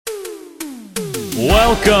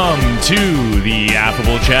Welcome to the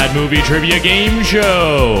Affable Chad Movie Trivia Game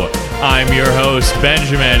Show. I'm your host,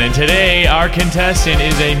 Benjamin, and today our contestant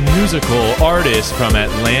is a musical artist from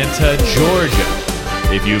Atlanta,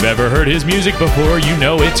 Georgia. If you've ever heard his music before, you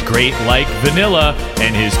know it's great like vanilla,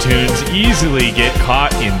 and his tunes easily get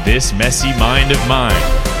caught in this messy mind of mine.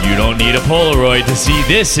 You don't need a Polaroid to see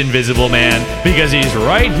this invisible man, because he's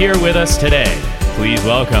right here with us today. Please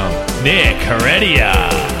welcome Nick Heredia.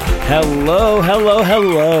 Hello.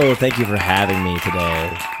 Thank you for having me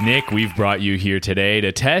today. Nick, we've brought you here today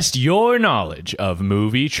to test your knowledge of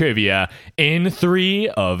movie trivia in 3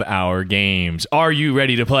 of our games. Are you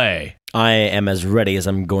ready to play? I am as ready as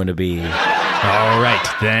I'm going to be. All right,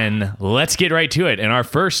 then let's get right to it. In our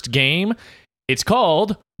first game, it's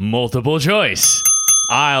called Multiple Choice.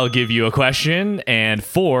 I'll give you a question and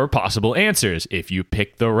 4 possible answers. If you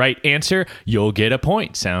pick the right answer, you'll get a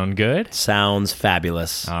point. Sound good? Sounds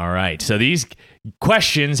fabulous. All right. So these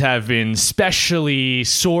questions have been specially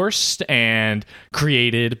sourced and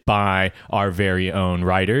created by our very own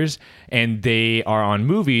writers, and they are on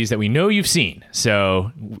movies that we know you've seen.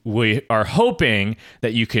 So we are hoping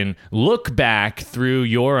that you can look back through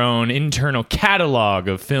your own internal catalog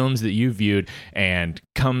of films that you viewed and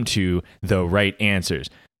come to the right answers.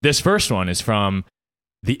 This first one is from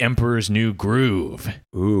The Emperor's New Groove.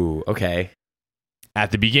 Ooh, okay. At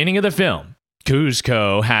the beginning of the film,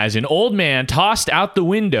 Cusco has an old man tossed out the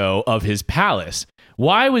window of his palace.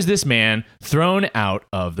 Why was this man thrown out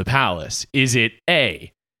of the palace? Is it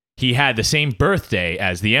A, he had the same birthday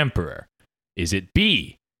as the emperor? Is it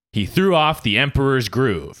B, he threw off the emperor's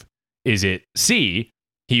groove? Is it C,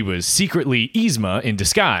 he was secretly Yzma in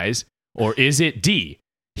disguise? Or is it D,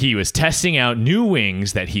 he was testing out new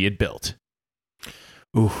wings that he had built?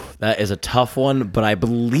 Ooh, that is a tough one, but I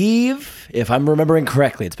believe, if I'm remembering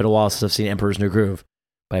correctly, it's been a while since I've seen Emperor's New Groove,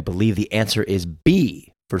 but I believe the answer is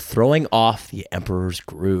B, for throwing off the Emperor's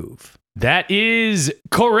Groove. That is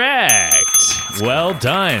correct. Well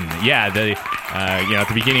done. Yeah, at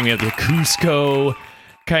the beginning we have the Cusco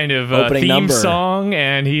kind of Opening theme number. song,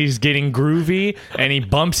 and he's getting groovy, and he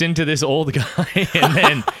bumps into this old guy, and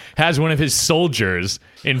then has one of his soldiers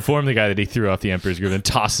inform the guy that he threw off the Emperor's Groove and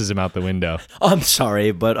tosses him out the window. I'm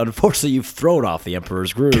sorry, but unfortunately you've thrown off the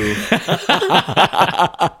Emperor's Groove.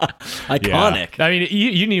 Iconic. Yeah. I mean,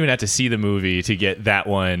 you didn't even have to see the movie to get that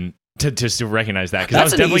one. To recognize that, because that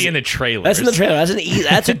was definitely in the trailer. That's in the trailer.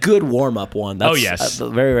 That's a good warm-up one. That's, yes.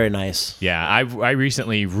 Very, very nice. Yeah, I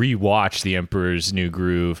recently rewatched The Emperor's New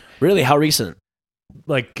Groove. Really? How recent?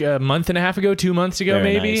 Like a month and a half ago, 2 months ago,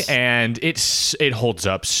 Very maybe. nice. And it holds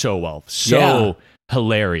up so well. So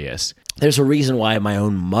hilarious. There's a reason why my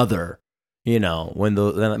own mother, when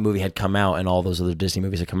that movie had come out and all those other Disney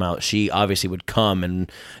movies had come out, she obviously would come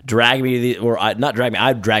and drag me,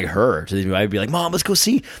 I'd drag her to these movies. I'd be like, Mom, let's go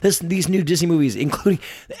see these new Disney movies, including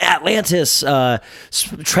Atlantis,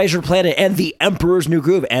 Treasure Planet, and The Emperor's New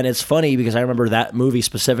Groove. And it's funny because I remember that movie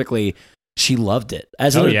specifically, she loved it.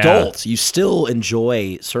 As an adult, you still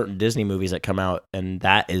enjoy certain Disney movies that come out, and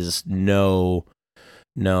that is no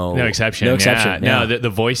exception. No exception. Yeah. No, the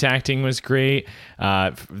voice acting was great.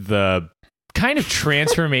 The kind of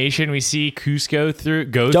transformation we see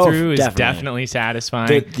Cusco go through is definitely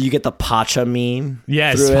satisfying. You get the Pacha meme.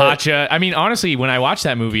 Yes, Pacha. I mean, honestly, when I watched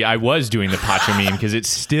that movie, I was doing the Pacha meme because it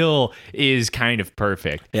still is kind of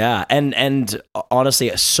perfect. Yeah, and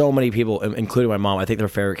honestly, so many people, including my mom, I think their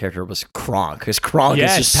favorite character was Kronk. Because Kronk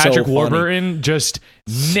is just Patrick so Warburton just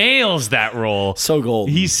nails that role. So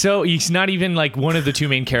golden. He's not even like one of the 2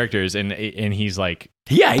 main characters, and he's like.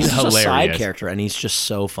 Yeah, he's hilarious. just a side character, and he's just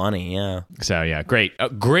so funny, yeah. So, yeah, great.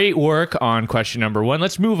 Great work on question number 1.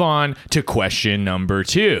 Let's move on to question number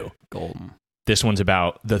 2. Golden. This one's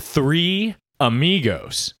about the 3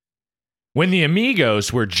 amigos. When the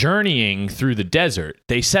amigos were journeying through the desert,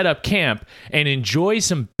 they set up camp and enjoy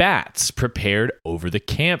some bats prepared over the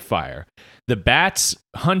campfire. The bats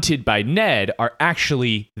hunted by Ned are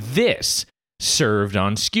actually this, served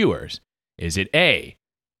on skewers. Is it A,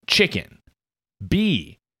 chicken?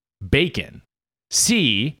 B, bacon,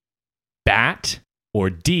 C, bat, or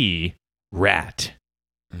D, rat?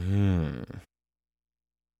 I'm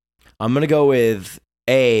going to go with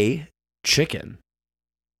A, chicken.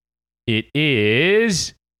 It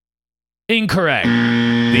is incorrect.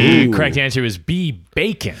 The correct answer is B,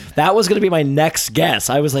 bacon. That was going to be my next guess.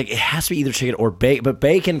 I was like, it has to be either chicken or bacon. But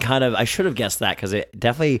bacon I should have guessed that because it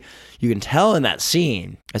definitely, you can tell in that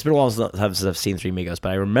scene. It's been a while since I've seen Three Amigos,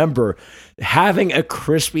 but I remember having a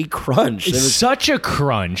crispy crunch. It was such a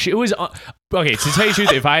crunch. It was, okay, to tell you the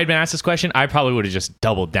truth, if I had been asked this question, I probably would have just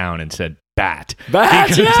doubled down and said bat. Bat,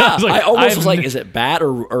 Because yeah. was I almost was I've like, is it bat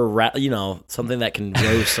or rat? Something that can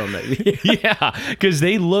roast on the. yeah, because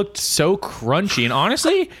they looked so crunchy. And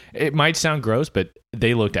honestly, it might sound gross, but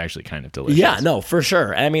they looked actually kind of delicious. Yeah, no, for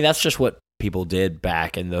sure. I mean, that's just what people did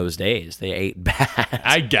back in those days. They ate bat.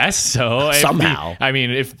 I guess so. Somehow.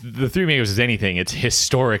 If the Three Amigos is anything, it's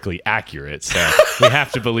historically accurate. So we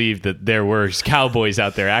have to believe that there were cowboys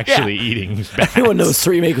out there actually eating bats. Everyone knows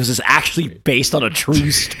Three Amigos is actually based on a true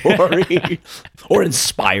story or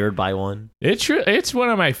inspired by one. It's true. It's one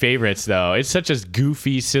of my favorites, though. It's such a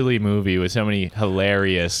goofy, silly movie with so many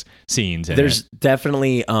hilarious scenes in There's it.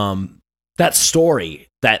 definitely that story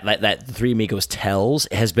that Three Amigos tells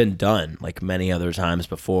has been done like many other times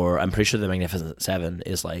before. I'm pretty sure the Magnificent Seven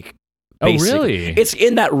is like. Oh, really? It's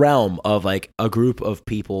in that realm of like a group of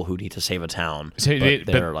people who need to save a town. So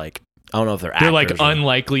they're like, I don't know if they're They're like actors or-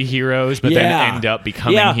 unlikely heroes, but then end up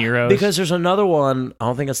becoming heroes. Because there's another one. I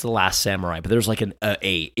don't think it's The Last Samurai, but there's like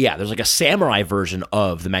there's like a samurai version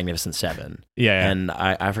of the Magnificent Seven. Yeah. And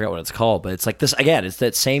I forgot what it's called, but it's like this again. It's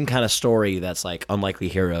that same kind of story that's like unlikely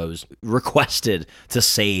heroes requested to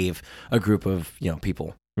save a group of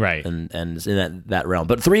people. Right. And it's in that realm.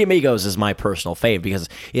 But Three Amigos is my personal fave because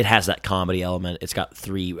it has that comedy element. It's got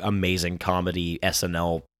three amazing comedy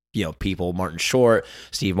SNL people: Martin Short,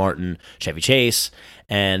 Steve Martin, Chevy Chase,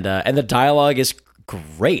 and the dialogue is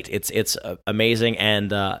great. It's amazing,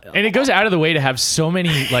 and it goes out of the way to have so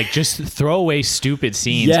many like just throwaway stupid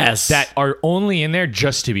scenes that are only in there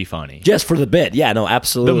just to be funny, just for the bit. Yeah, no,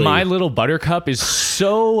 absolutely. The My Little Buttercup is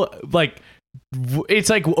so like. It's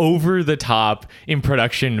like over the top in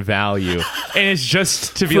production value, and it's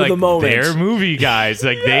just to be like they're movie guys,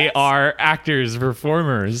 like they are actors,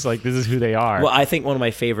 performers, like this is who they are. Well, I think one of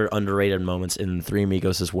my favorite underrated moments in Three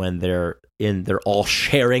Amigos is when they're all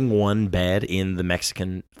sharing one bed in the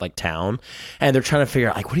Mexican like town, and they're trying to figure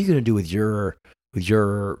out like what are you going to do with your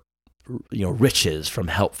riches from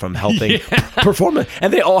helping perform it,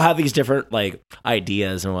 and they all have these different like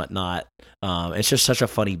ideas and whatnot. It's just such a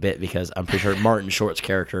funny bit because I'm pretty sure Martin Short's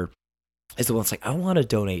character is the one that's like, I want to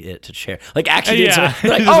donate it to charity. Like actually,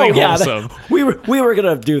 like, oh like yeah, we were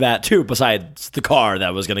gonna do that too. Besides the car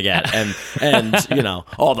that was gonna get and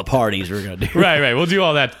all the parties we were gonna do. Right. We'll do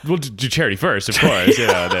all that. We'll do charity first, of course.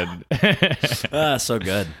 Then. So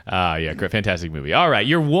good. Yeah, great, fantastic movie. All right,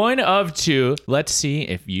 you're one of two. Let's see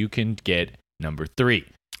if you can get number 3.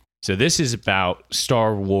 So this is about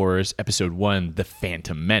Star Wars Episode 1, The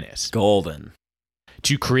Phantom Menace. Golden.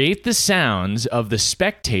 To create the sounds of the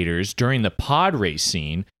spectators during the pod race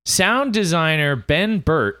scene, sound designer Ben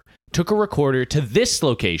Burt took a recorder to this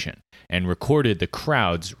location and recorded the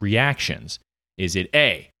crowd's reactions. Is it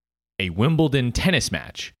A, Wimbledon tennis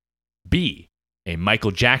match, B, a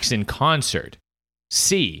Michael Jackson concert,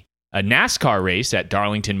 C, a NASCAR race at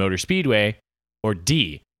Darlington Motor Speedway, or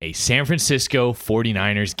D, a San Francisco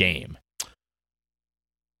 49ers game?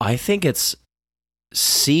 I think it's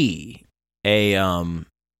C,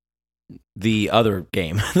 the other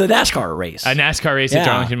game, the NASCAR race. A NASCAR race at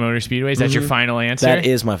Darlington Motor Speedway. Is that your final answer? That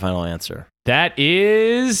is my final answer. That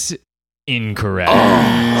is incorrect.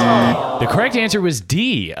 Oh. The correct answer was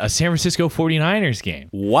D, a San Francisco 49ers game.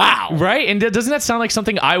 Wow. Right? And doesn't that sound like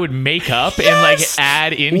something I would make up and like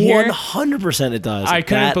add in here? 100% it does. I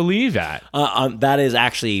couldn't believe that. That is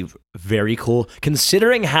actually very cool,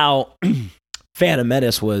 considering how Phantom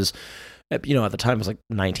Menace was, at the time it was like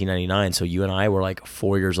 1999, so you and I were like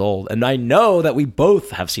 4 years old. And I know that we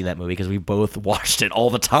both have seen that movie because we both watched it all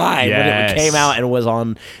the time when it came out and was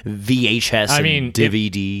on VHS and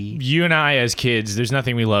DVD. You and I as kids, there's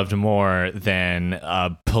nothing we loved more than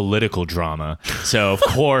political drama. So, of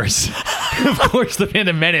course, The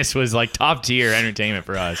Phantom Menace was like top tier entertainment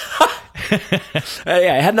for us.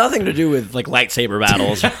 Yeah, it had nothing to do with like lightsaber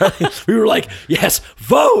battles. We were like, yes,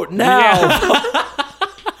 vote now. Yeah.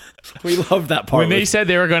 We loved that part. When they said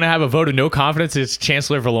they were going to have a vote of no confidence as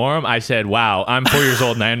Chancellor Valorum, I said, wow, I'm 4 years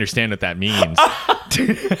old and I understand what that means.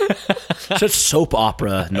 Such soap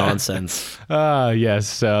opera nonsense. Yes.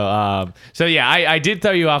 So yeah, I did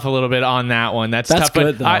throw you off a little bit on that one. That's tough.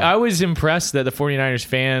 Good, but I was impressed that the 49ers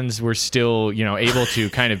fans were still, able to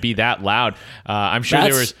kind of be that loud. I'm sure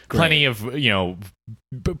there was plenty of,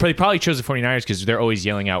 they probably chose the 49ers because they're always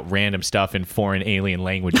yelling out random stuff in foreign alien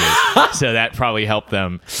languages. So that probably helped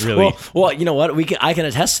them really. Well, you know what? I can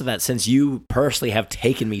attest to that since you personally have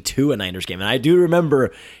taken me to a Niners game. And I do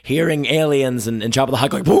remember hearing aliens and Jabba the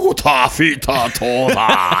Hutt going,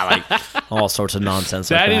 like all sorts of nonsense.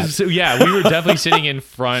 We were definitely sitting in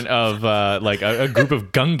front of like a group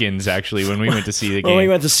of Gungans actually when we went to see the game. When we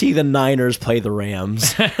went to see the Niners play the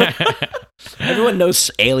Rams. Everyone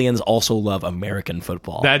knows aliens also love American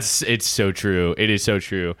football. It's so true. It is so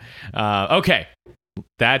true. Okay.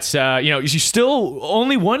 That's, you still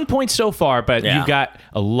only 1 point so far, but you've got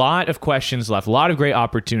a lot of questions left, a lot of great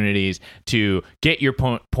opportunities to get your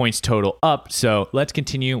points total up. So let's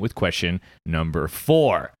continue with question number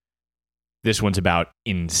 4. This one's about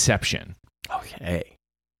Inception. Okay.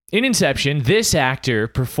 In Inception, this actor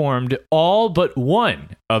performed all but one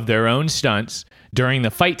of their own stunts during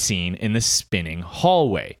the fight scene in the spinning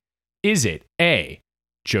hallway. Is it A,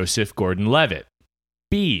 Joseph Gordon-Levitt,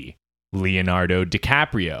 B, Leonardo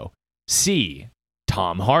DiCaprio, C,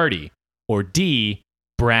 Tom Hardy, or D,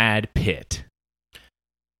 Brad Pitt?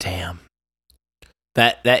 Damn.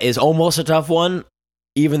 That is almost a tough one,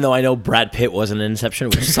 even though I know Brad Pitt wasn't in Inception,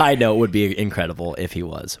 which, side note, would be incredible if he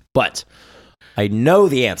was. But I know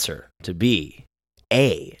the answer to be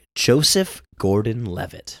A, Joseph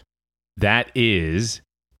Gordon-Levitt. That is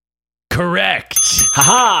correct.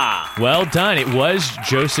 Ha-ha! Well done. It was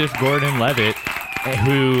Joseph Gordon-Levitt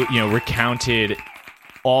who, recounted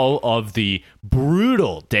all of the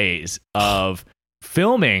brutal days of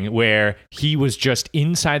filming where he was just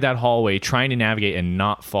inside that hallway trying to navigate and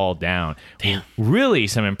not fall down. Damn. Really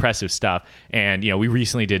some impressive stuff. And, we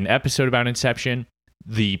recently did an episode about Inception.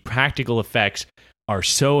 The practical effects are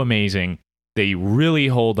so amazing. They really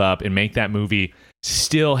hold up and make that movie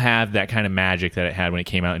still have that kind of magic that it had when it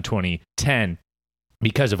came out in 2010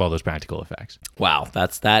 because of all those practical effects. Wow,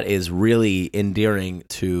 that is really endearing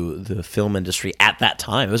to the film industry at that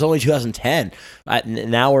time. It was only 2010.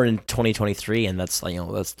 Now we're in 2023, and that's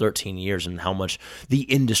 13 years, and how much the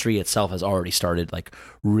industry itself has already started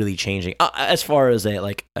really changing as far as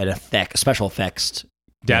a special effects.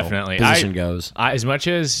 Definitely, position goes. As much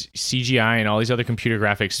as CGI and all these other computer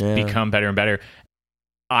graphics become better and better,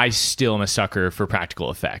 I still am a sucker for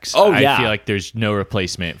practical effects. Oh, yeah. I feel like there's no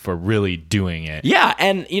replacement for really doing it. Yeah,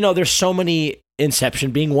 and there's so many,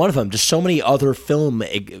 Inception being one of them, just so many other film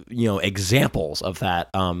examples of that.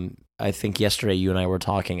 I think yesterday you and I were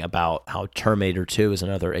talking about how Terminator 2 is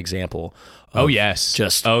another example. Oh yes.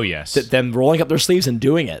 Them rolling up their sleeves and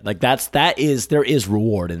doing it. There is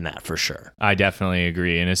reward in that for sure. I definitely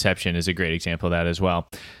agree. And Inception is a great example of that as well.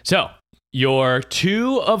 So your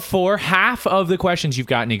 2 of 4, half of the questions you've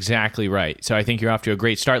gotten exactly right. So I think you're off to a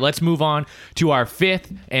great start. Let's move on to our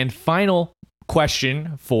 5th and final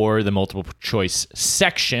question for the multiple choice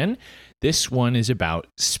section. This one is about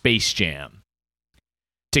Space Jam.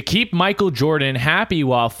 To keep Michael Jordan happy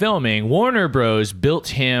while filming, Warner Bros. Built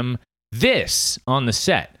him this on the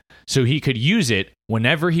set so he could use it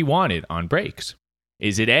whenever he wanted on breaks.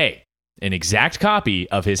 Is it A, an exact copy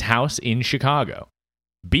of his house in Chicago?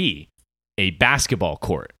 B, a basketball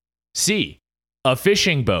court? C, a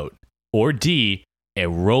fishing boat? Or D, a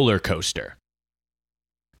roller coaster?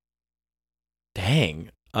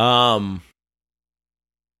 Dang. What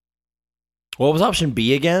was option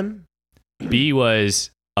B again? B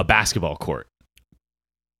was a basketball court.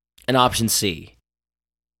 And option C?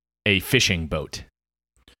 A fishing boat.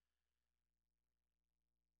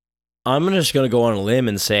 I'm just going to go on a limb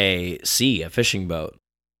and say C, a fishing boat.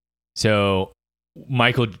 So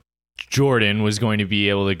Michael Jordan was going to be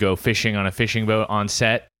able to go fishing on a fishing boat on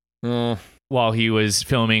set while he was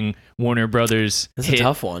filming Warner Brothers' That's hit a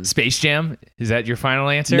tough one. Space Jam. Is that your final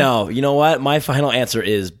answer? No, you know what? My final answer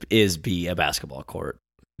is B, a basketball court.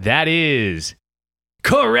 That is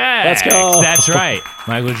correct. Let's go. That's right.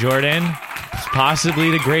 Michael Jordan, possibly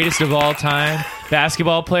the greatest of all time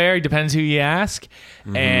basketball player. Depends who you ask.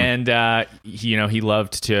 Mm-hmm. And, he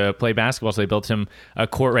loved to play basketball, so they built him a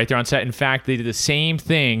court right there on set. In fact, they did the same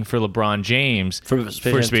thing for LeBron James for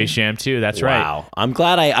Space Jam 2. That's right. Wow. I'm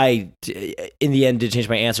glad I, in the end, did change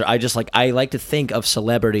my answer. I like to think of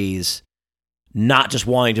celebrities not just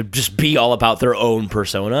wanting to just be all about their own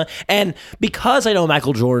persona. And because I know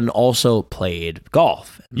Michael Jordan also played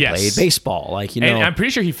golf, played baseball, And I'm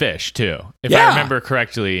pretty sure he fished too, if I remember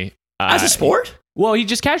correctly. As a sport? Well, he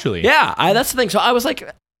just casually. Yeah, that's the thing. So I was like,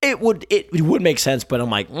 it would make sense, but I'm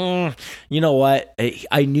like, you know what?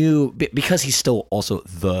 I knew because he's still also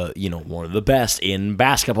the one of the best in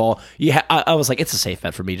basketball. Yeah, I was like, it's a safe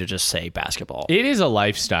bet for me to just say basketball. It is a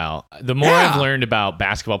lifestyle. The more I've learned about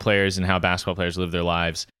basketball players and how basketball players live their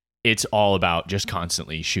lives, it's all about just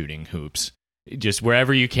constantly shooting hoops. just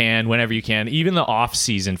wherever you can, whenever you can. Even the off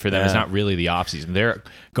season for them is not really the off season. They're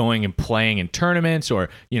going and playing in tournaments or,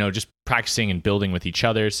 just practicing and building with each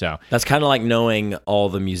other. So that's kind of like knowing all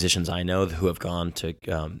the musicians I know who have gone to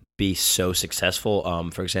be so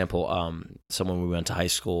successful. For example, someone we went to high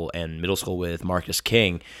school and middle school with, Marcus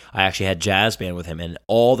King, I actually had jazz band with him, and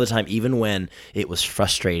all the time, even when it was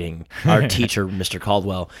frustrating, our teacher, Mr.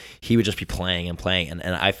 Caldwell, he would just be playing and playing.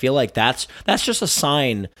 And I feel like that's just a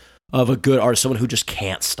sign of a good artist, someone who just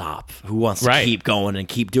can't stop, who wants to keep going and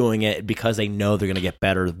keep doing it because they know they're going to get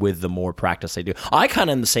better with the more practice they do. I kind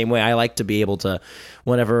of am the same way. I like to be able to,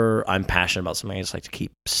 whenever I'm passionate about something, I just like to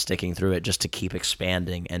keep sticking through it, just to keep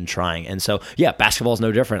expanding and trying. And so, basketball is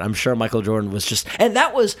no different. I'm sure Michael Jordan was just, and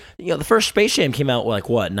that was, the first Space Jam came out,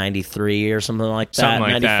 93 or something like that? Something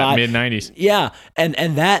like 95. that, mid-90s. Yeah, and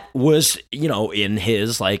that was, in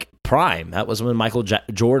his, prime. That was when Michael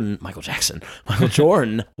Jordan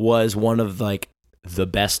was one of the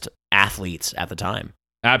best athletes at the time.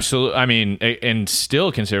 Absolutely. I mean, and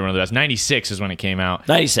still considered one of the best. 96 is when it came out.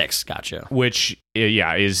 96, gotcha. Which,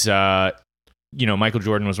 is, Michael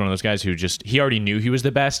Jordan was one of those guys who he already knew he was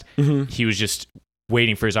the best. Mm-hmm. He was just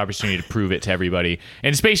waiting for his opportunity to prove it to everybody.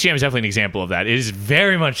 And Space Jam is definitely an example of that. It is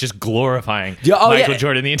very much just glorifying Michael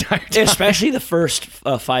Jordan the entire time. Especially the first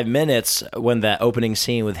 5 minutes when that opening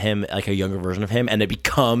scene with him, a younger version of him, and it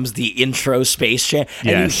becomes the intro Space Jam.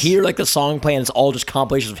 And you hear the song play, and it's all just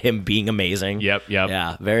compilations of him being amazing. Yep.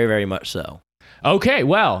 Yeah, very, very much so. Okay,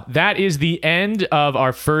 well, that is the end of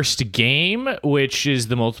our first game, which is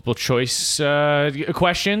the multiple choice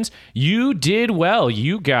questions. You did well.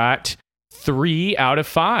 You got 3 out of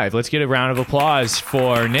 5. Let's get a round of applause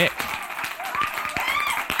for Nick.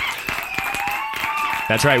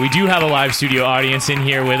 That's right. We do have a live studio audience in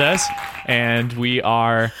here with us, and we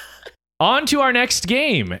are on to our next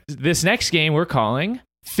game. This next game we're calling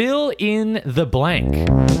Fill in the Blank.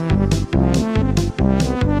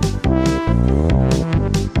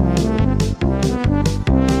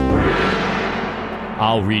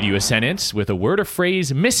 I'll read you a sentence with a word or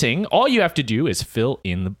phrase missing. All you have to do is fill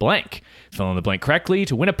in the blank. Fill in the blank correctly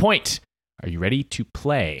to win a point. Are you ready to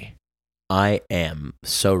play? I am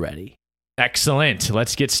so ready. Excellent.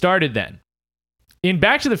 Let's get started then. In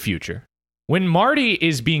Back to the Future, when Marty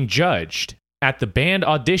is being judged at the band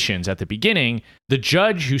auditions at the beginning, the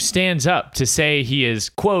judge who stands up to say he is,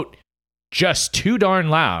 quote, just too darn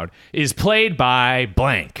loud, is played by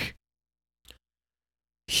blank.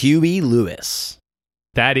 Huey Lewis.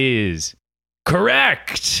 That is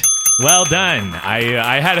correct. Well done.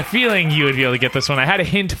 I had a feeling you would be able to get this one. I had a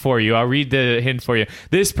hint for you. I'll read the hint for you.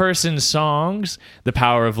 This person's songs, The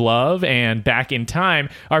Power of Love and Back in Time,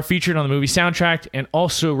 are featured on the movie soundtrack and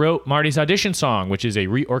also wrote Marty's audition song, which is a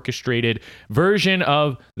reorchestrated version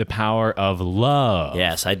of The Power of Love.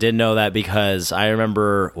 Yes, I did know that because I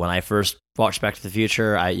remember when I first watched Back to the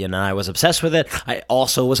Future, I was obsessed with it. I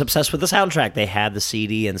also was obsessed with the soundtrack. They had the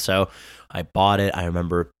CD, and so I bought it. I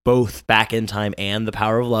remember both Back in Time and The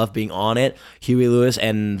Power of Love being on it. Huey Lewis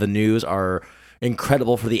and the News are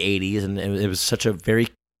incredible for the 80s, and it was such a very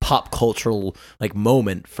pop cultural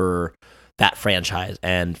moment for that franchise.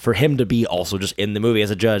 And for him to be also just in the movie as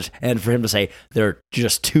a judge, and for him to say they're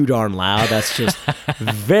just too darn loud, that's just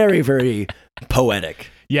very, very poetic.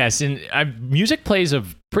 Yes, and music plays a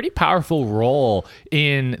pretty powerful role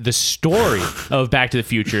in the story of Back to the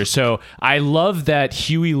Future. So I love that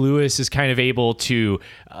Huey Lewis is kind of able to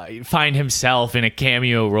find himself in a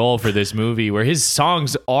cameo role for this movie, where his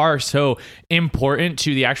songs are so important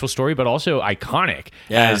to the actual story, but also iconic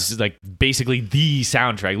as basically the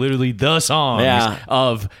soundtrack, literally the songs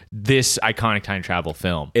of this iconic time travel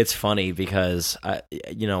film. It's funny because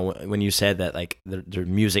when you said that their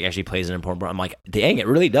music actually plays an important part, I'm like, dang, it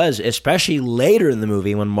really does, especially later in the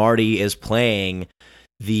movie when Marty is playing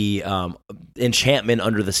the Enchantment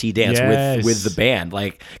Under the Sea dance with the band,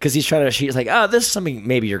 because she's like, oh, this is something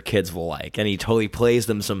maybe your kids will like, and he totally plays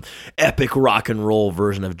them some epic rock and roll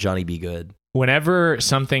version of Johnny B. Good. Whenever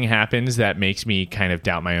something happens that makes me kind of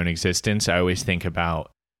doubt my own existence, I always think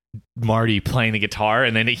about Marty playing the guitar,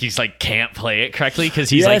 and then he's can't play it correctly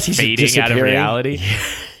because he's fading out of reality.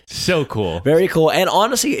 So cool. Very cool. And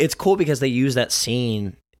honestly, it's cool because they use that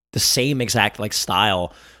scene, the same exact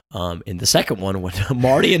style in the second one when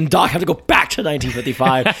Marty and Doc have to go back to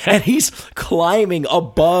 1955 and he's climbing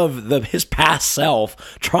above his past self,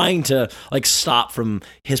 trying to stop from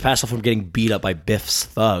his past self from getting beat up by Biff's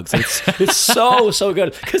thugs. It's so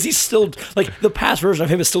good because he's still the past version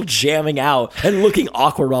of him is still jamming out and looking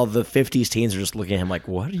awkward while the 50s teens are just looking at him like,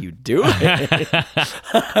 what are you doing?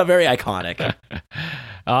 Very iconic.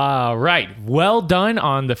 All right. Well done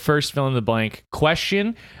on the first fill in the blank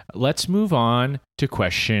question. Let's move on to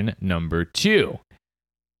question number 2.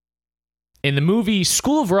 In the movie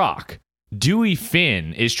School of Rock, Dewey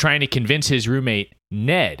Finn is trying to convince his roommate,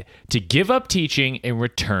 Ned, to give up teaching and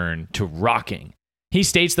return to rocking. He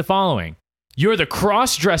states the following: "You're the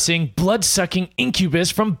cross-dressing, blood-sucking incubus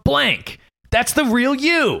from blank. That's the real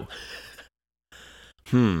you."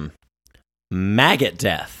 Maggot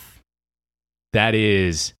death. That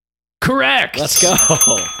is correct. Let's go.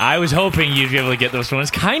 I was hoping you'd be able to get this one.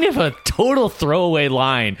 It's kind of a total throwaway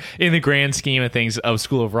line in the grand scheme of things of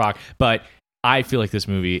School of Rock, but I feel like this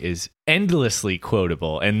movie is endlessly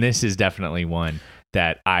quotable, and this is definitely one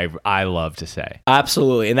that I love to say.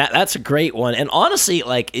 Absolutely, and that's a great one. And honestly,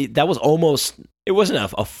 that was almost, it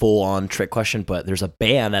wasn't a full-on trick question, but there's a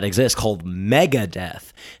band that exists called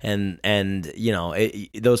Megadeth, and you know,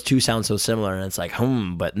 those two sound so similar, and it's like,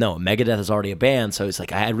 but no, Megadeth is already a band, so it's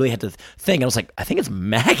like I really had to think. I was like, I think it's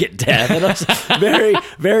Maggot Death, and I was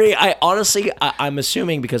very. I'm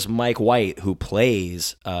assuming because Mike White, who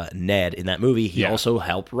plays Ned in that movie, he also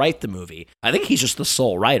helped write the movie. I think he's just the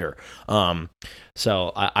sole writer.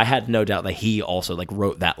 So I had no doubt that he also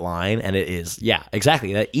wrote that line, and it is,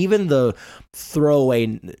 exactly. That even the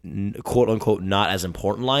throwaway, quote unquote, not as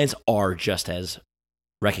important lines are just as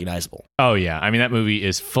recognizable. Oh yeah, I mean that movie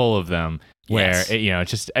is full of them. Where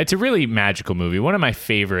it's a really magical movie, one of my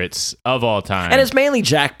favorites of all time, and it's mainly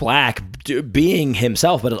Jack Black being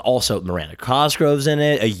himself, but it's also Miranda Cosgrove's in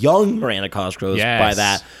it, a young Miranda Cosgrove by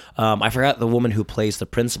that. I forgot the woman who plays the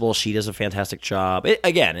principal. She does a fantastic job.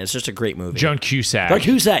 It's just a great movie. Joan Cusack.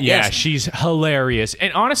 Yes. She's hilarious,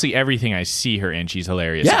 and honestly, everything I see her in, she's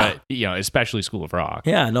hilarious. Yeah. But especially School of Rock.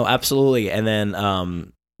 Yeah, no, absolutely. And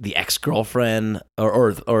then the ex-girlfriend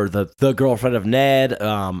or the girlfriend of Ned.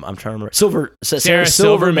 I'm trying to remember. Sarah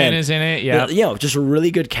Silverman is in it. Yeah. Just a really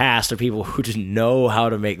good cast of people who just know how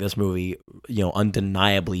to make this movie,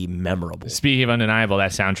 undeniably memorable. Speaking of undeniable,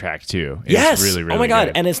 that soundtrack too. Yes. Really, really. Oh my God.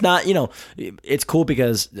 Good. And it's not, it's cool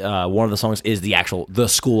because one of the songs is the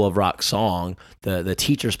School of Rock song, the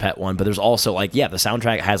teacher's pet one. But there's also the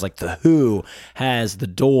soundtrack has the Who, has the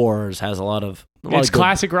Doors, has a lot of. It's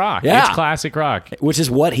classic rock. Yeah. It's classic rock. Which is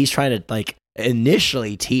what he's trying to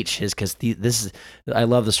initially teach because I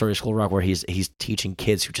love the story of School of Rock where he's teaching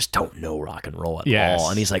kids who just don't know rock and roll at all.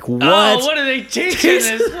 And he's like, what? Oh, what are they teaching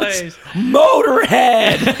in this place?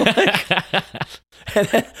 Motorhead! And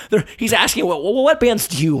then he's asking, what bands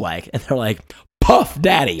do you like? And they're like, Puff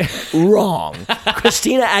Daddy. Wrong.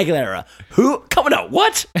 Christina Aguilera. Who? Come on. No,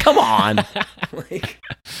 what? Come on.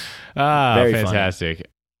 Very fantastic. Funny.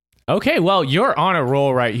 Okay, well, you're on a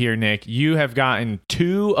roll right here, Nick. You have gotten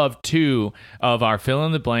 2 of 2 of our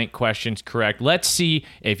fill-in-the-blank questions correct. Let's see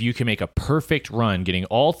if you can make a perfect run getting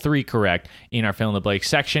all 3 correct in our fill-in-the-blank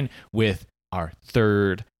section with our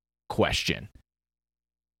third question.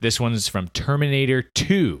 This one's from Terminator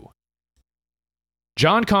 2.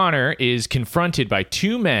 John Connor is confronted by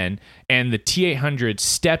 2 men, and the T-800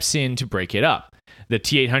 steps in to break it up. The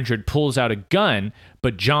T-800 pulls out a gun,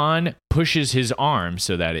 but John pushes his arm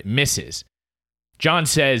so that it misses. John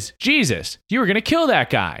says, "Jesus, you were going to kill that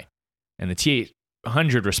guy." And the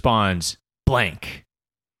T-800 responds, blank.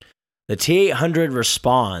 The T-800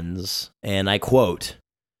 responds, and I quote,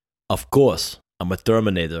 "Of course, I'm a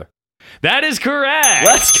Terminator." That is correct.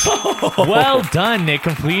 Let's go. Well done, Nick,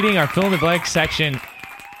 completing our fill-in-the-blank section.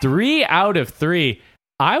 3 out of 3.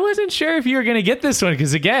 I wasn't sure if you were going to get this one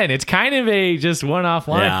because, again, it's kind of a just one-off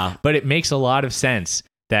line, but it makes a lot of sense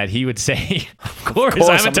that he would say, of course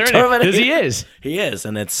I'm a Terminator, because he is. He is,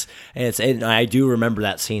 and I do remember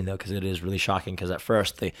that scene, though, because it is really shocking, because at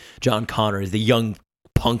first, John Connor is the young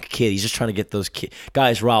punk kid. He's just trying to get those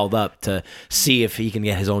guys riled up to see if he can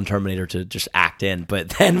get his own Terminator to just act in. But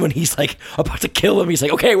then when he's about to kill him, he's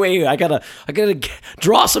like, okay, wait, I gotta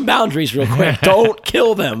draw some boundaries real quick. Don't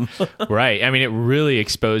kill them. Right. I mean, it really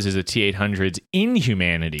exposes the T-800's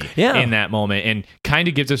inhumanity in that moment and kind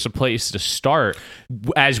of gives us a place to start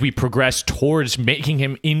as we progress towards making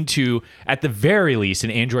him into, at the very least,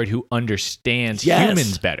 an android who understands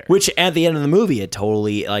humans better. Which at the end of the movie, it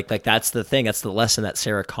totally, that's the thing. That's the lesson that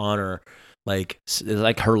Sarah Connor,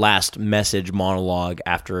 her last message monologue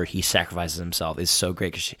after he sacrifices himself is so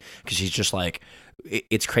great because she's just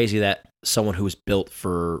it's crazy that someone who was built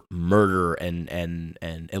for murder and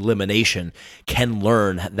elimination can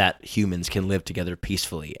learn that humans can live together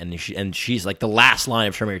peacefully, and she's the last line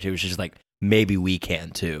of Terminator 2, she's maybe we can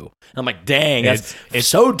too. And I'm like, dang, it's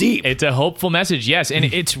so deep. It's a hopeful message, yes. And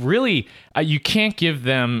it's really, you can't give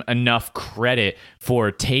them enough credit for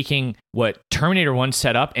taking what Terminator 1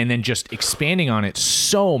 set up and then just expanding on it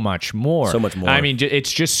so much more. So much more. I mean,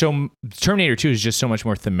 it's just Terminator 2 is just so much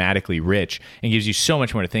more thematically rich and gives you so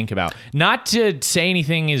much more to think about. Not to say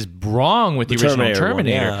anything is wrong with the original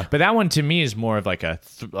Terminator, but that one to me is more of like a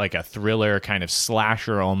thriller kind of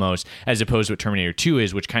slasher almost, as opposed to what Terminator 2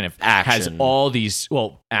 is, which kind of has all these,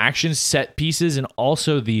 action set pieces and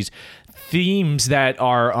also these themes that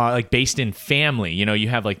are like based in family. You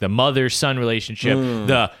have like the mother-son relationship,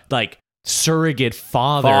 the like surrogate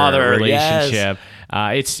father relationship.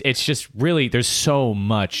 Yes. It's just really, there's so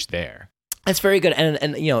much there. It's very good, and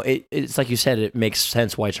it's like you said, it makes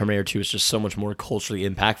sense why Terminator 2 is just so much more culturally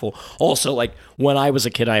impactful. Also, like when I was a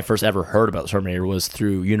kid, I first ever heard about Terminator was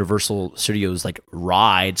through Universal Studios like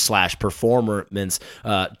ride/performance,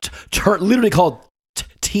 literally called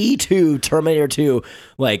T2 Terminator 2,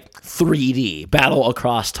 like 3D Battle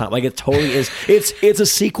Across Time. Like it totally is. It's a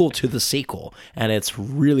sequel to the sequel, and it's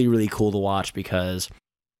really, really cool to watch because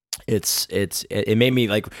it made me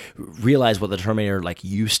like realize what the Terminator like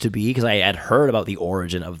used to be, because I had heard about the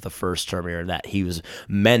origin of the first Terminator, that he was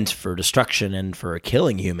meant for destruction and for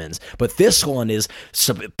killing humans, but this one is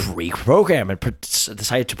pre-programmed and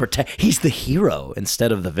decided to protect. He's the hero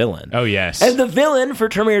instead of the villain. Oh yes. And the villain for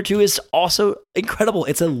Terminator 2 is also incredible.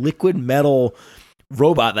 It's a liquid metal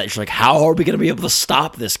robot that you're like, how are we going to be able to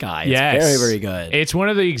stop this guy? It's very, very good. It's one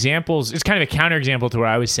of the examples. It's kind of a counterexample to what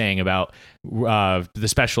I was saying about the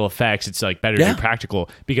special effects. It's like better to be practical,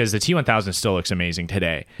 because the T-1000 still looks amazing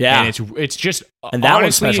today. Yeah, and it's just and that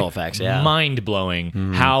honestly was special effects. Yeah, mind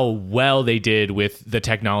blowing how well they did with the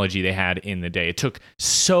technology they had in the day. It took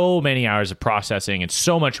so many hours of processing and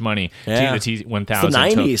so much money to get the T-1000 the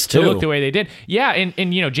 90s to look the way they did. Yeah,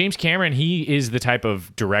 and James Cameron, he is the type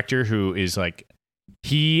of director who is like,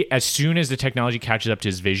 as soon as the technology catches up to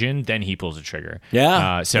his vision, then he pulls the trigger.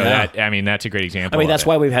 Yeah. That's a great example. I mean, that's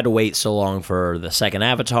why we've had to wait so long for the second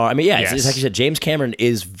Avatar. I mean, it's like you said, James Cameron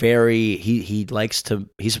is very, he likes to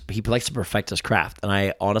perfect his craft. And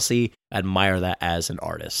I honestly admire that as an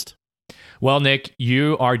artist. Well, Nick,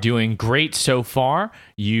 you are doing great so far.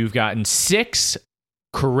 You've gotten 6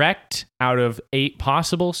 correct out of 8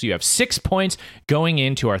 possible, so you have 6 points going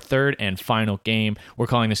into our third and final game. We're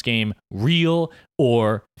calling this game Real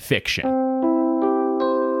or Fiction.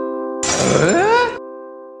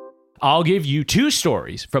 I'll give you 2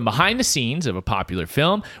 stories from behind the scenes of a popular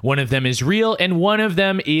film. One of them is real and one of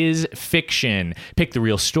them is fiction. Pick the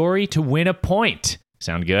real story to win a point.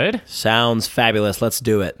 Sound good? Sounds fabulous. Let's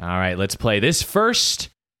do it. All right, let's play. This first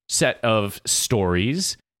set of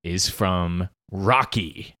stories is from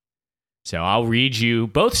Rocky. So I'll read you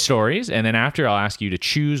both stories, and then after I'll ask you to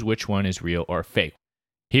choose which one is real or fake.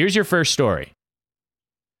 Here's your first story.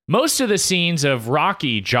 Most of the scenes of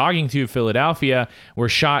Rocky jogging through Philadelphia were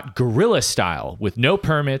shot guerrilla style, with no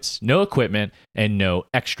permits, no equipment, and no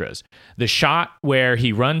extras. The shot where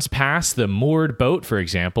he runs past the moored boat, for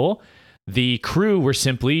example, the crew were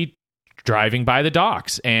simply driving by the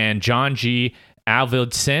docks, and John G.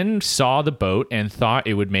 Avildsen saw the boat and thought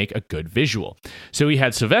it would make a good visual. So he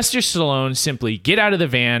had Sylvester Stallone simply get out of the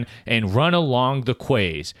van and run along the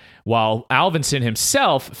quays, while Avildsen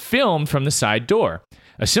himself filmed from the side door.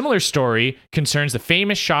 A similar story concerns the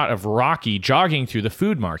famous shot of Rocky jogging through the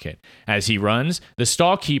food market. As he runs, the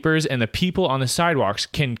stall keepers and the people on the sidewalks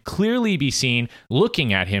can clearly be seen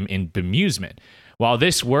looking at him in bemusement. While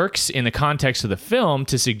this works in the context of the film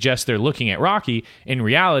to suggest they're looking at Rocky, in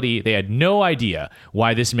reality, they had no idea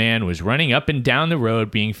why this man was running up and down the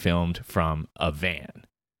road being filmed from a van.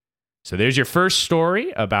 So there's your first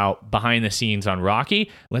story about behind the scenes on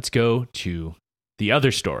Rocky. Let's go to the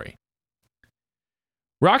other story.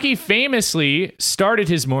 Rocky famously started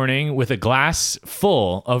his morning with a glass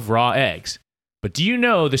full of raw eggs. But do you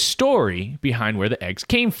know the story behind where the eggs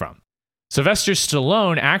came from? Sylvester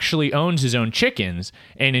Stallone actually owns his own chickens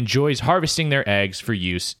and enjoys harvesting their eggs for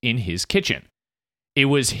use in his kitchen. It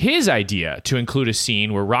was his idea to include a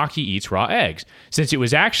scene where Rocky eats raw eggs, since it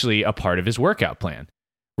was actually a part of his workout plan.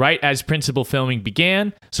 Right as principal filming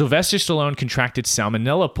began, Sylvester Stallone contracted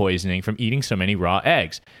salmonella poisoning from eating so many raw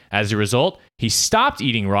eggs. As a result, he stopped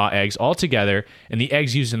eating raw eggs altogether, and the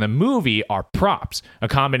eggs used in the movie are props, a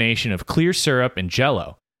combination of clear syrup and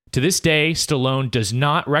Jell-O. To this day, Stallone does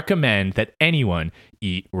not recommend that anyone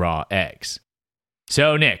eat raw eggs.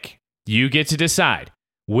 So, Nick, you get to decide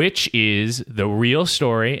which is the real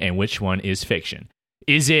story and which one is fiction.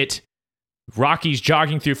 Is it Rocky's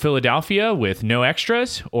jogging through Philadelphia with no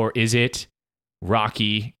extras, or is it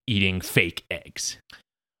Rocky eating fake eggs?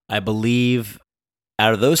 I believe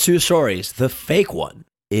out of those 2 stories, the fake one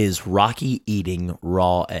is Rocky eating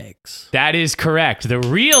raw eggs. That is correct. The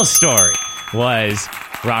real story was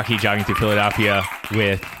Rocky jogging through Philadelphia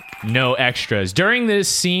with no extras. During this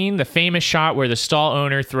scene, the famous shot where the stall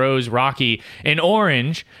owner throws Rocky an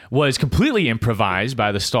orange was completely improvised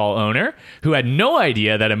by the stall owner, who had no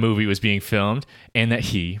idea that a movie was being filmed and that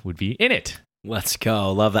he would be in it. Let's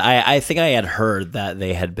go. Love that. I think I had heard that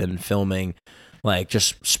they had been filming, like,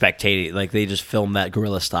 just spectating, like they just filmed that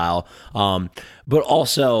guerrilla style. But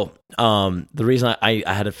also, the reason I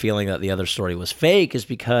had a feeling that the other story was fake is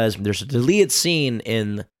because there's a deleted scene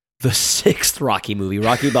in the 6th Rocky movie,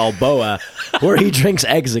 Rocky Balboa, where he drinks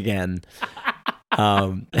eggs again.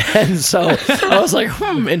 And so I was like,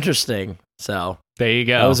 interesting. So there you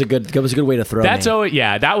go. That was a good way to throw.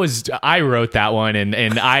 I wrote that one,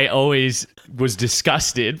 and I always was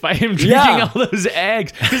disgusted by him drinking all those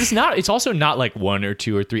eggs, because it's also not like 1 or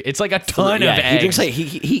 2 or 3. It's like a ton of eggs.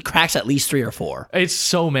 He cracks at least 3 or 4. It's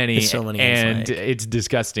so many, and eggs. It's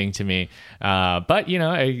disgusting to me. But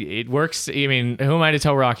it works. I mean, who am I to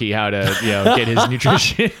tell Rocky how to get his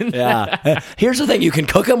nutrition? Yeah. Here's the thing: you can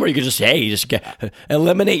cook them, or you can just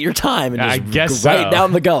eliminate your time and just right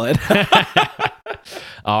down the gullet.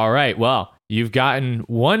 All right. Well, you've gotten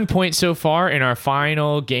 1 point so far in our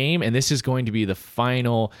final game, and this is going to be the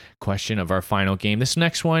final question of our final game. This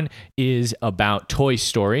next one is about Toy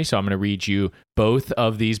Story, so I'm going to read you both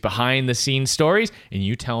of these behind-the-scenes stories, and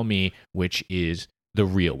you tell me which is the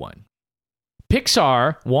real one.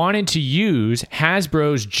 Pixar wanted to use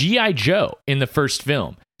Hasbro's G.I. Joe in the first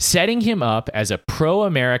film, setting him up as a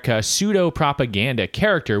pro-America pseudo-propaganda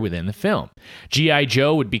character within the film. G.I.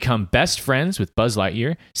 Joe would become best friends with Buzz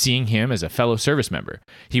Lightyear, seeing him as a fellow service member.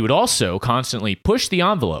 He would also constantly push the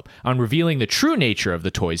envelope on revealing the true nature of the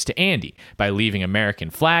toys to Andy by leaving American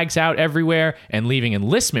flags out everywhere and leaving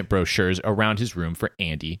enlistment brochures around his room for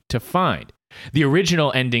Andy to find. The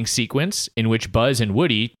original ending sequence, in which Buzz and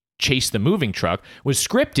Woody chase the moving truck, was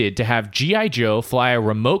scripted to have G.I. Joe fly a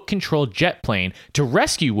remote-controlled jet plane to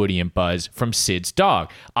rescue Woody and Buzz from Sid's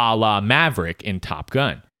dog, a la Maverick in Top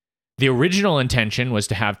Gun. The original intention was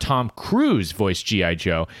to have Tom Cruise voice G.I.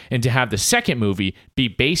 Joe and to have the second movie be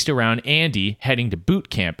based around Andy heading to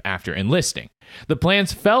boot camp after enlisting. The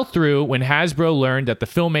plans fell through when Hasbro learned that the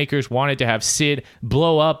filmmakers wanted to have Sid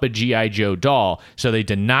blow up a G.I. Joe doll, so they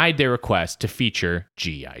denied their request to feature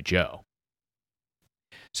G.I. Joe.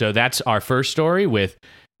 So that's our first story with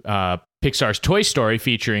Pixar's Toy Story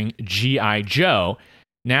featuring G.I. Joe.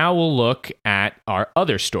 Now we'll look at our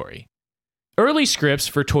other story. Early scripts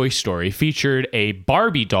for Toy Story featured a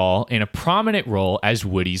Barbie doll in a prominent role as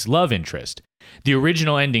Woody's love interest. The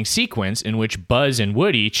original ending sequence, in which Buzz and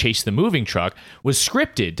Woody chase the moving truck, was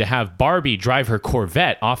scripted to have Barbie drive her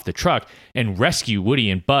Corvette off the truck and rescue Woody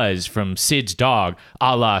and Buzz from Sid's dog,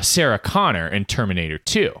 a la Sarah Connor in Terminator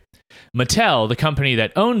 2. Mattel, the company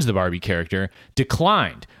that owns the Barbie character,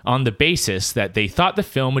 declined on the basis that they thought the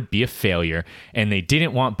film would be a failure and they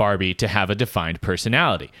didn't want Barbie to have a defined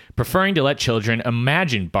personality, preferring to let children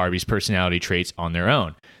imagine Barbie's personality traits on their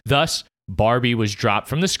own. Thus, Barbie was dropped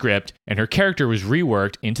from the script and her character was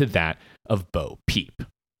reworked into that of Bo Peep.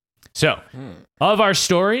 So, of our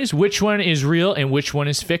stories, which one is real and which one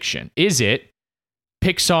is fiction? Is it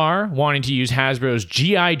Pixar wanting to use Hasbro's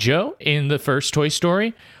G.I. Joe in the first Toy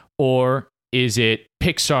Story? Or is it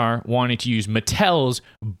Pixar wanting to use Mattel's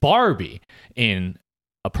Barbie in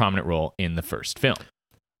a prominent role in the first film?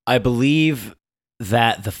 I believe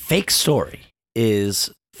that the fake story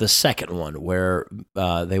is the second one, where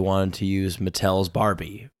they wanted to use Mattel's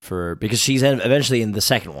Barbie because she's eventually in the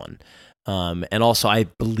second one. And also, I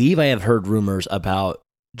believe I have heard rumors about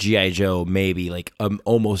G.I. Joe maybe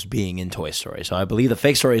almost being in Toy Story. So I believe the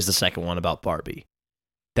fake story is the second one about Barbie.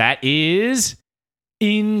 That is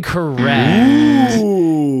incorrect.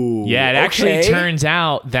 Ooh, yeah, it actually turns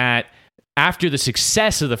out that after the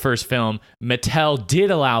success of the first film, Mattel did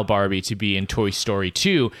allow Barbie to be in Toy Story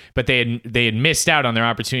 2, but they had missed out on their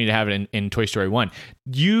opportunity to have it in Toy Story 1.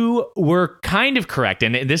 You were kind of correct,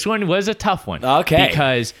 and this one was a tough one. Okay.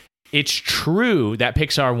 Because it's true that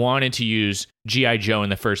Pixar wanted to use G.I. Joe in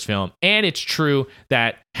the first film, and it's true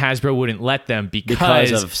that Hasbro wouldn't let them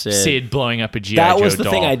because of Sid blowing up a G.I. Joe doll. That was the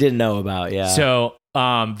thing I didn't know about, yeah. So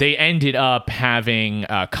they ended up having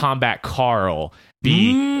Combat Carl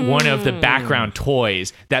be one of the background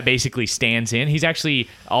toys that basically stands in. He's actually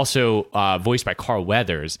also voiced by Carl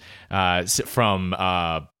Weathers from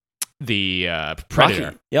the Predator.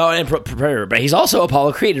 Rocky. Yeah, and Predator, but he's also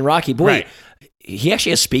Apollo Creed in Rocky. Boy, right. He actually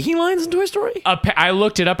has speaking lines in Toy Story? I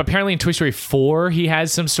looked it up. Apparently in Toy Story 4, he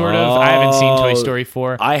has some sort of... I haven't seen Toy Story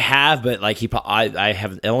 4. I have, but like I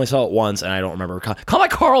only saw it once, and I don't remember. Call My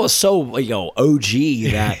Carl is so, OG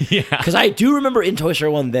that... Yeah. Because I do remember in Toy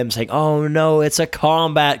Story 1 them saying, oh, no, it's a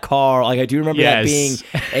combat car. Like, I do remember that being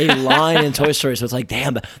a line in Toy Story, so it's like,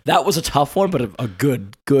 damn, that was a tough one, but a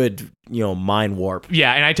good mind warp.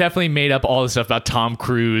 Yeah, and I definitely made up all the stuff about Tom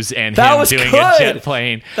Cruise and him doing a jet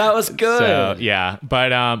plane. That was good. So, yeah,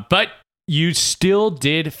 but you still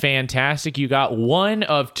did fantastic. You got one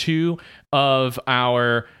of two of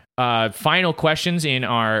our final questions in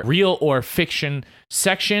our real or fiction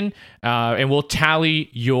section, and we'll tally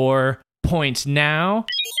your points now.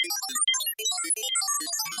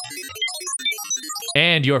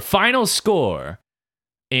 And your final score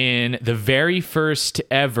in the very first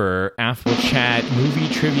ever Affable Chat movie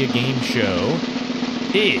trivia game show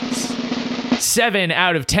is 7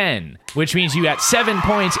 out of 10, which means you got 7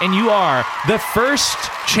 points, and you are the first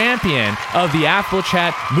champion of the Affable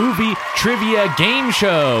Chat movie trivia game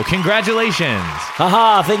show. Congratulations.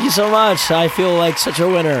 Haha, thank you so much. I feel like such a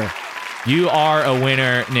winner. You are a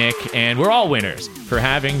winner, Nick, and we're all winners for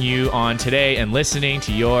having you on today and listening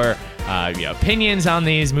to your opinions on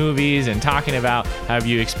these movies and talking about how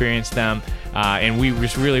you experienced them. And we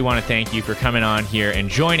just really want to thank you for coming on here and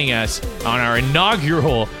joining us on our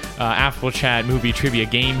inaugural Affable Chat movie trivia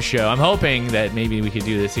game show. I'm hoping that maybe we could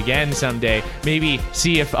do this again someday. Maybe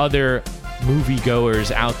see if other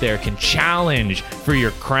moviegoers out there can challenge for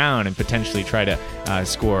your crown and potentially try to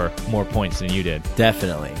score more points than you did.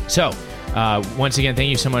 Definitely. So, once again, thank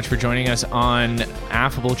you so much for joining us on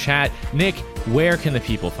Affable Chat. Nick, where can the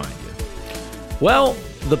people find you? Well,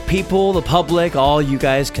 the people, the public, all you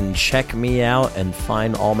guys can check me out and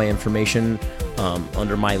find all my information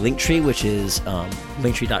under my Linktree, which is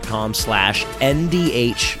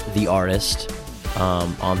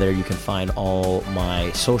linktree.com/ndhtheartist. On there you can find all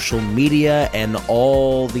my social media and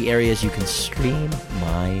all the areas you can stream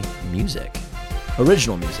my music.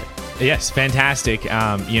 Original music. Yes, fantastic.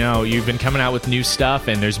 You've been coming out with new stuff,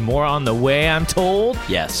 and there's more on the way, I'm told.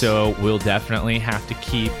 Yes. So we'll definitely have to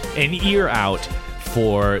keep an ear out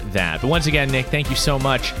for that. But once again, Nick, thank you so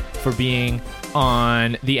much for being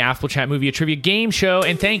on the Affable Chat Movie Trivia Game Show,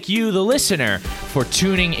 and thank you, the listener, for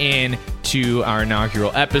tuning in to our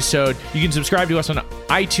inaugural episode. You can subscribe to us on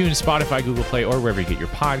iTunes, Spotify, Google Play, or wherever you get your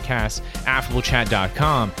podcasts.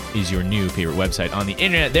 AffableChat.com is your new favorite website on the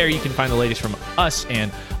internet. There you can find the latest from us and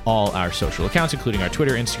all our social accounts, including our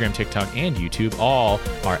Twitter, Instagram, TikTok, and YouTube. All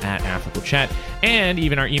are at Affable Chat, and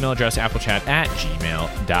even our email address,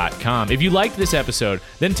 applechat@gmail.com. If you liked this episode,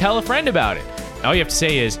 then tell a friend about it. All you have to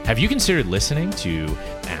say is, have you considered listening to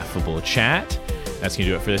Affable Chat? That's going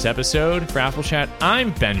to do it for this episode. For Affable Chat, I'm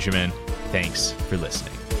Benjamin. Thanks for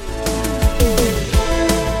listening.